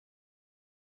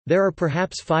There are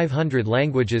perhaps 500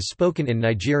 languages spoken in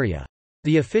Nigeria.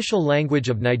 The official language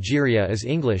of Nigeria is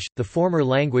English, the former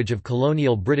language of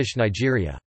colonial British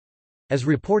Nigeria. As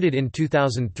reported in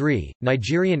 2003,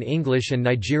 Nigerian English and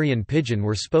Nigerian Pidgin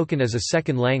were spoken as a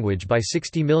second language by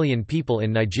 60 million people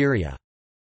in Nigeria.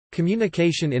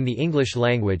 Communication in the English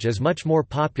language is much more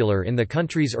popular in the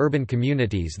country's urban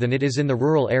communities than it is in the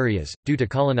rural areas, due to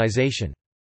colonization.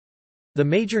 The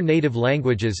major native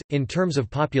languages, in terms of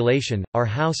population, are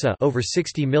Hausa over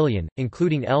 60 million,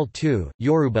 including L2,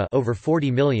 Yoruba over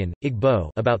 40 million, Igbo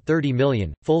about 30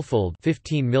 million, Fulfulde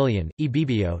 15 million,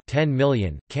 Ibibio 10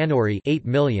 million, Kanuri 8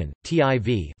 million,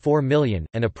 Tiv 4 million,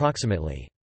 and approximately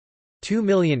 2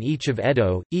 million each of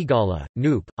Edo, Igala,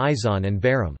 Nupe, Izon and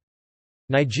Baram.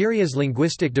 Nigeria's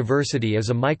linguistic diversity is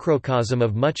a microcosm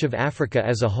of much of Africa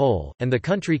as a whole, and the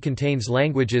country contains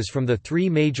languages from the three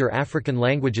major African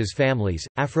languages families,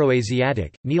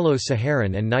 Afroasiatic,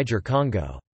 Nilo-Saharan and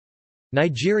Niger-Congo.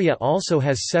 Nigeria also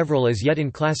has several as yet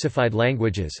unclassified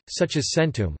languages, such as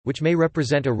Sentum, which may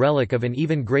represent a relic of an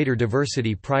even greater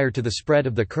diversity prior to the spread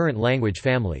of the current language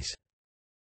families.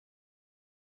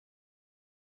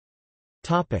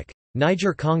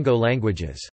 Niger-Congo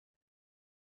languages.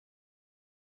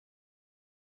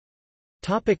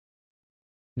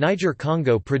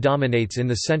 Niger-Congo predominates in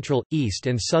the central, east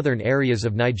and southern areas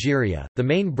of Nigeria. The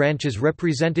main branches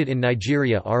represented in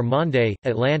Nigeria are Mande,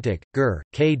 Atlantic, Gur,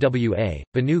 Kwa,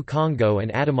 Banu-Congo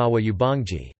and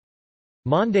Adamawa-Ubangi.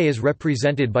 Mande is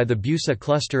represented by the Busa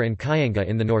cluster and Kayanga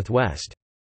in the northwest.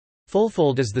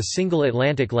 Fulfulde is the single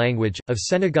Atlantic language, of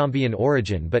Senegambian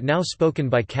origin but now spoken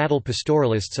by cattle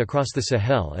pastoralists across the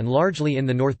Sahel and largely in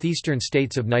the northeastern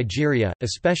states of Nigeria,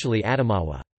 especially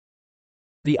Adamawa.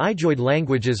 The Ijoid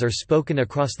languages are spoken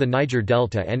across the Niger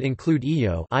Delta and include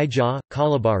Iyo, Ija,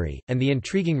 Kalabari, and the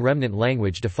intriguing remnant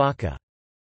language Dafaka.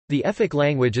 The Efik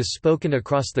language is spoken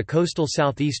across the coastal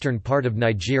southeastern part of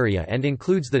Nigeria and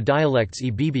includes the dialects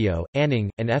Ibibio, Aning,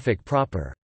 and Efik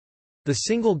proper. The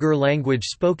single Gur language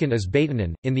spoken is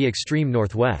Batanan, in the extreme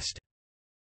northwest.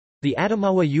 The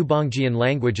Adamawa-Ubangian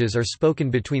languages are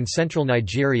spoken between central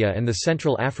Nigeria and the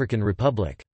Central African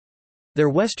Republic. Their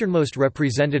westernmost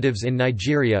representatives in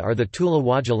Nigeria are the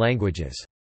Tula-Waja languages.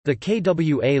 The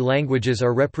Kwa languages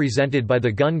are represented by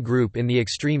the Gun group in the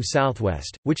extreme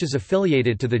southwest, which is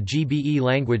affiliated to the Gbe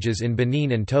languages in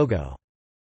Benin and Togo.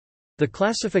 The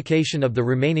classification of the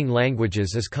remaining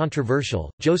languages is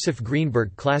controversial. Joseph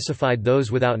Greenberg classified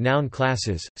those without noun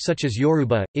classes, such as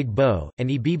Yoruba, Igbo, and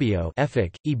Ibibio,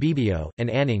 Efik, Ibibio, and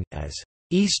Aning, as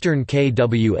Eastern Kwa,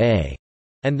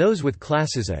 and those with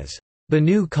classes as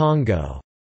Banu-Congo.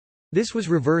 This was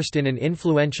reversed in an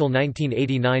influential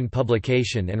 1989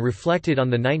 publication and reflected on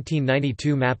the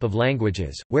 1992 map of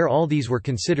languages, where all these were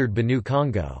considered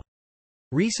Banu-Congo.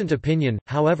 Recent opinion,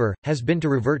 however, has been to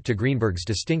revert to Greenberg's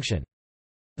distinction.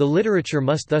 The literature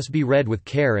must thus be read with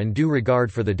care and due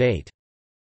regard for the date.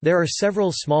 There are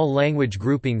several small language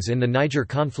groupings in the Niger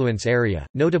confluence area,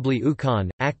 notably Ukan,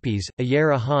 Akpis,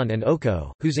 Ayera Han and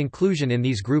Oko, whose inclusion in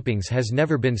these groupings has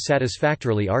never been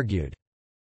satisfactorily argued.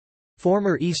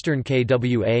 Former Eastern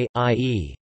Kwa,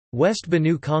 i.e. West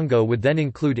Banu-Congo would then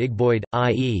include Igboid,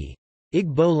 i.e.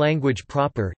 Igbo language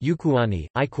proper, Ukuani,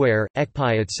 Ikwer,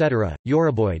 Ekpai etc.,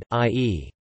 Yoruboid, i.e.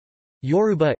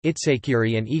 Yoruba,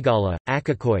 Itsekiri and Igala,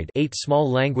 Akakoid 8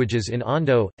 small languages in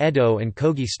Ondo, Edo and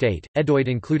Kogi state, Edoid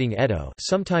including Edo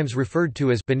sometimes referred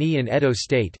to as Bani in Edo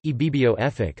state, Ibibio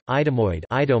Efik, Idomoid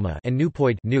Idoma and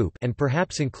Nupoid Nupe, and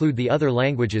perhaps include the other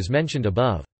languages mentioned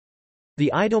above.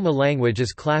 The Idoma language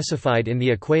is classified in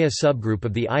the Akwaya subgroup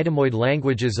of the Idomoid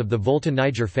languages of the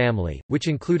Volta-Niger family, which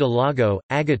include Alago,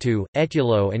 Agatu,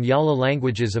 Etulo and Yala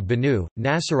languages of Benue,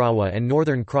 Nasarawa and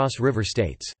Northern Cross River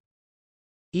states.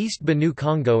 East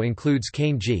Banu-Congo includes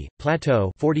Kainji,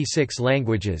 Plateau 46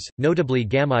 languages, notably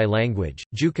Gamai language,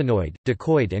 Jukanoid,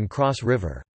 Dakoid and Cross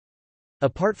River.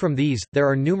 Apart from these, there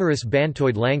are numerous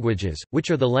Bantoid languages,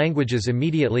 which are the languages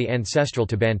immediately ancestral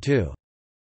to Bantu.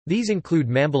 These include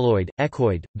Mambaloid,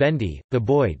 Ekoid, Bendi,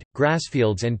 Baboid,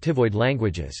 Grassfields and Tivoid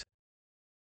languages.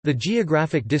 The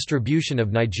geographic distribution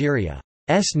of Nigeria's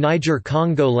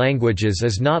Niger-Congo languages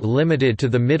is not limited to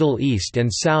the Middle East and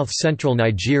south-central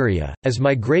Nigeria, as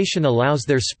migration allows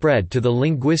their spread to the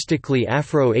linguistically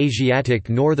Afro-Asiatic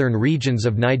northern regions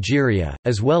of Nigeria,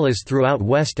 as well as throughout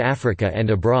West Africa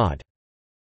and abroad.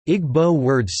 Igbo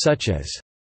words such as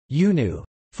Unu,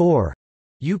 for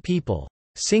you people,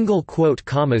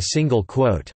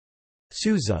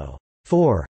 Suzo,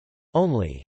 for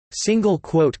only,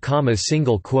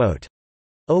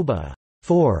 Oba,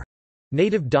 for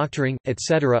Native doctoring,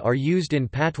 etc. are used in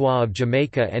patois of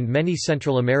Jamaica and many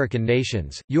Central American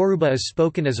nations. Yoruba is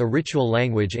spoken as a ritual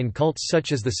language in cults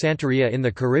such as the Santeria in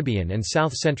the Caribbean and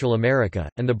South Central America,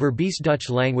 and the Berbice Dutch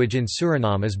language in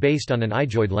Suriname is based on an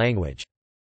Ijoid language.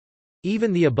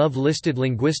 Even the above-listed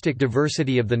linguistic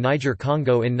diversity of the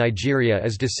Niger-Congo in Nigeria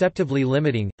is deceptively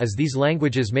limiting, as these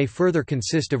languages may further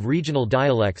consist of regional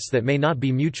dialects that may not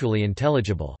be mutually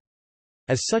intelligible.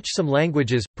 As such, some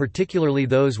languages, particularly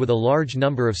those with a large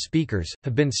number of speakers,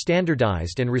 have been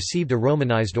standardized and received a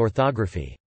romanized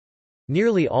orthography.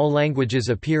 Nearly all languages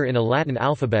appear in a Latin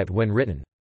alphabet when written.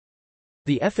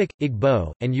 The Efik,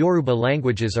 Igbo, and Yoruba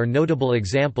languages are notable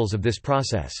examples of this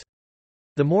process.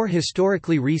 The more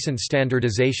historically recent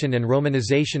standardization and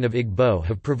romanization of Igbo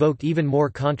have provoked even more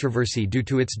controversy due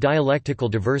to its dialectical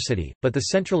diversity, but the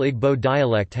Central Igbo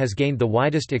dialect has gained the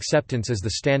widest acceptance as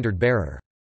the standard bearer.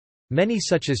 Many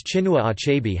such as Chinua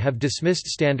Achebe have dismissed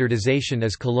standardization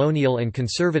as colonial and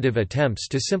conservative attempts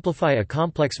to simplify a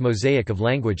complex mosaic of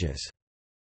languages.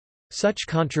 Such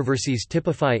controversies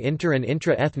typify inter- and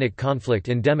intra-ethnic conflict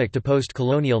endemic to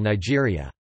post-colonial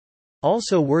Nigeria.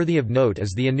 Also worthy of note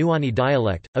is the Anuani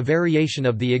dialect, a variation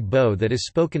of the Igbo that is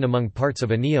spoken among parts of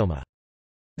Anioma.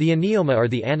 The Anioma are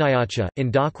the Aniacha,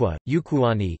 Ndakwa,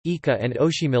 Ukwuani, Ika and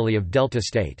Oshimili of Delta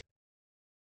State.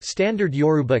 Standard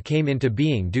Yoruba came into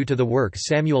being due to the work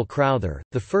Samuel Crowther,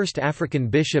 the first African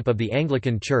bishop of the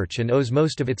Anglican Church, and owes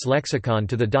most of its lexicon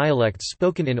to the dialects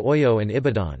spoken in Oyo and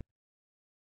Ibadan.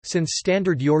 Since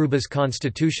Standard Yoruba's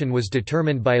constitution was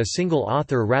determined by a single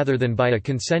author rather than by a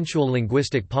consensual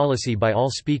linguistic policy by all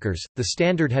speakers, the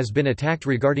standard has been attacked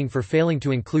regarding for failing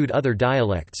to include other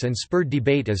dialects and spurred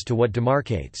debate as to what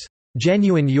demarcates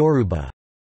genuine Yoruba.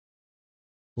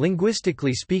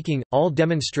 Linguistically speaking, all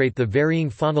demonstrate the varying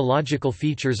phonological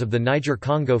features of the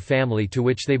Niger-Congo family to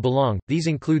which they belong. These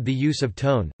include the use of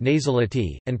tone,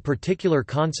 nasality, and particular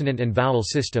consonant and vowel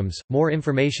systems. More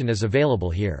information is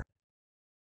available here.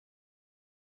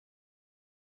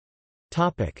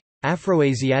 Topic: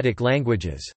 Afroasiatic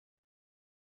languages.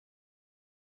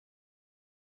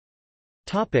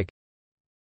 Topic: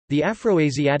 The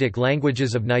Afroasiatic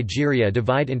languages of Nigeria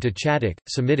divide into Chadic,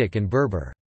 Semitic and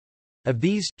Berber. Of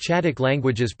these, Chadic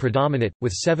languages predominate,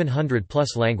 with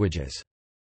 700+ languages.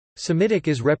 Semitic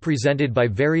is represented by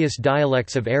various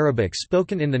dialects of Arabic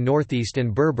spoken in the northeast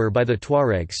and Berber by the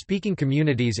Tuareg-speaking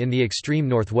communities in the extreme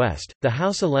northwest. The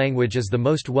Hausa language is the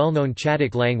most well-known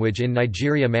Chadic language in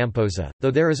Nigeria Mamposa, though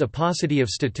there is a paucity of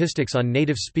statistics on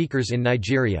native speakers in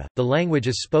Nigeria. The language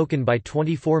is spoken by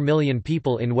 24 million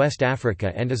people in West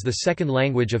Africa and is the second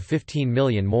language of 15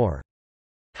 million more.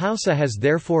 Hausa has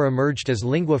therefore emerged as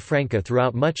lingua franca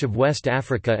throughout much of West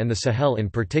Africa and the Sahel in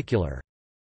particular.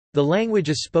 The language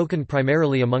is spoken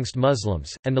primarily amongst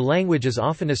Muslims, and the language is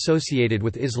often associated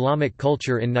with Islamic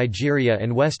culture in Nigeria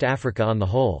and West Africa on the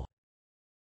whole.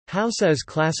 Hausa is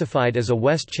classified as a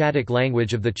West Chadic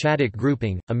language of the Chadic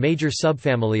grouping, a major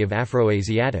subfamily of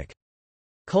Afroasiatic.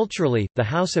 Culturally, the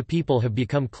Hausa people have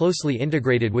become closely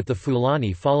integrated with the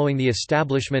Fulani following the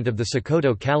establishment of the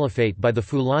Sokoto Caliphate by the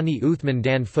Fulani Uthman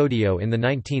Dan Fodio in the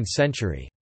 19th century.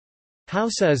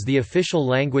 Hausa is the official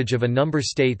language of a number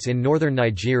states in northern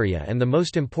Nigeria, and the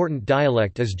most important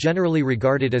dialect is generally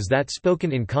regarded as that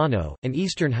spoken in Kano, an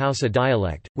Eastern Hausa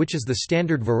dialect, which is the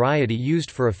standard variety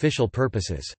used for official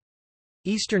purposes.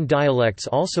 Eastern dialects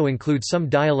also include some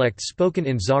dialects spoken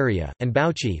in Zaria, and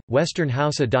Bauchi. Western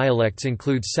Hausa dialects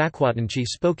include Sakwatanchi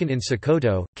spoken in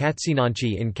Sokoto,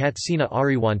 Katsinanchi in Katsina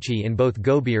Ariwanchi in both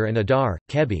Gobir and Adar,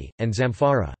 Kebbi, and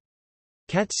Zamfara.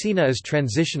 Katsina is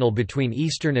transitional between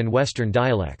Eastern and Western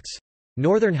dialects.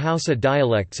 Northern Hausa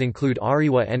dialects include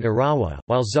Ariwa and Irawa,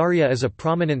 while Zaria is a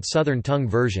prominent Southern tongue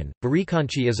version.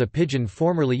 Barikanchi is a pidgin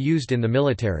formerly used in the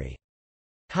military.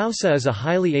 Hausa is a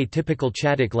highly atypical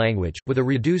Chadic language, with a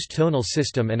reduced tonal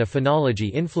system and a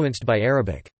phonology influenced by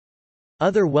Arabic.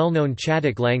 Other well-known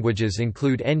Chadic languages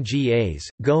include Ngas,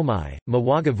 Gomai,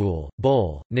 Mwagavul,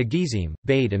 Bol, Nagizim,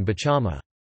 Bade and Bachama.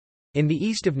 In the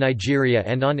east of Nigeria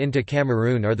and on into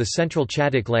Cameroon are the Central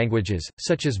Chadic languages,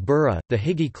 such as Bura, the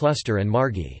Higi cluster and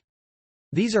Margi.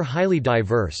 These are highly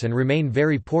diverse and remain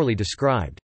very poorly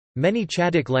described. Many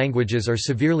Chadic languages are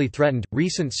severely threatened.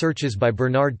 Recent searches by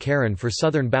Bernard Caron for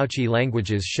Southern Bauchi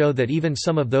languages show that even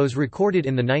some of those recorded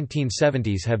in the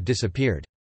 1970s have disappeared.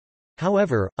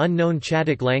 However, unknown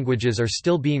Chadic languages are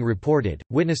still being reported,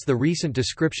 witness the recent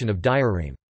description of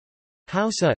Diareme.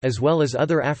 Hausa, as well as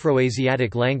other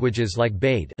Afroasiatic languages like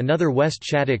Bade, another West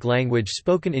Chadic language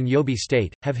spoken in Yobe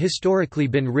State, have historically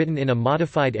been written in a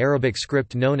modified Arabic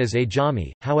script known as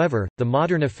Ajami. However, the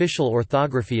modern official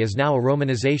orthography is now a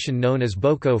romanization known as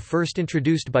Boko, first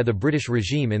introduced by the British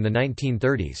regime in the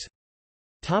 1930s.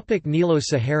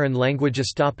 Nilo-Saharan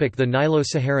languages. The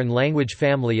Nilo-Saharan language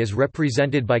family is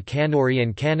represented by Kanuri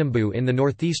and Kanembu in the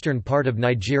northeastern part of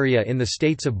Nigeria in the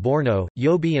states of Borno,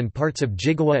 Yobe and parts of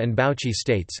Jigawa and Bauchi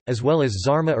states, as well as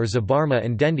Zarma or Zabarma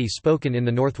and Dendi spoken in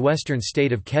the northwestern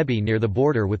state of Kebbi near the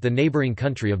border with the neighboring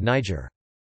country of Niger.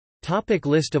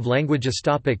 List of languages.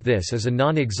 This is a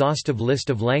non-exhaustive list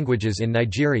of languages in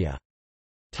Nigeria.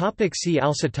 See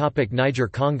also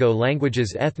Niger-Congo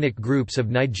languages. Ethnic groups of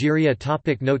Nigeria.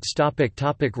 Notes.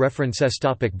 References.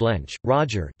 Blench,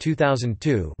 Roger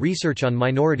 2002 Research on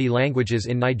Minority Languages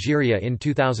in Nigeria in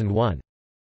 2001.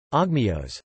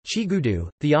 Ogmios. Chigudu,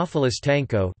 Theophilus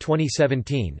Tanko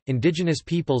 2017, Indigenous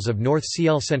Peoples of North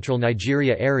Central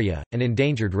Nigeria Area, an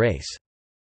Endangered Race.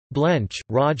 Blench,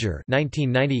 Roger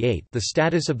 1998, The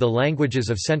Status of the Languages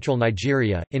of Central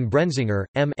Nigeria, in Brenzinger,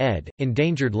 M. ed.,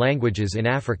 Endangered Languages in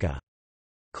Africa.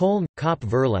 Köln, Kopp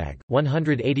Verlag,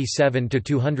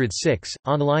 187–206,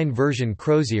 online version.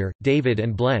 Crozier, David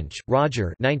and Blench,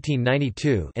 Roger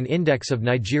 1992, An Index of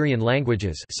Nigerian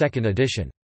Languages 2nd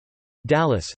edition.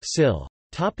 Dallas, Sil.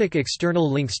 External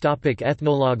links.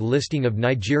 Ethnologue listing of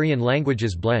Nigerian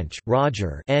languages. Blench,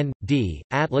 Roger N. D.,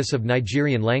 Atlas of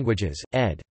Nigerian Languages,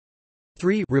 ed.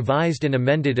 3 revised and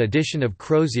amended edition of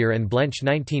Crozier and Blench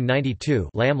 1992.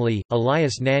 Lamley,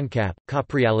 Elias Nancap,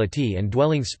 Copreality and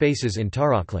Dwelling Spaces in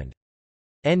Taraukland.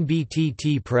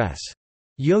 NBTT Press.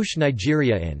 Yosh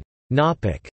Nigeria in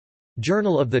Nopik.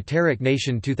 Journal of the Tarik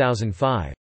Nation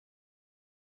 2005.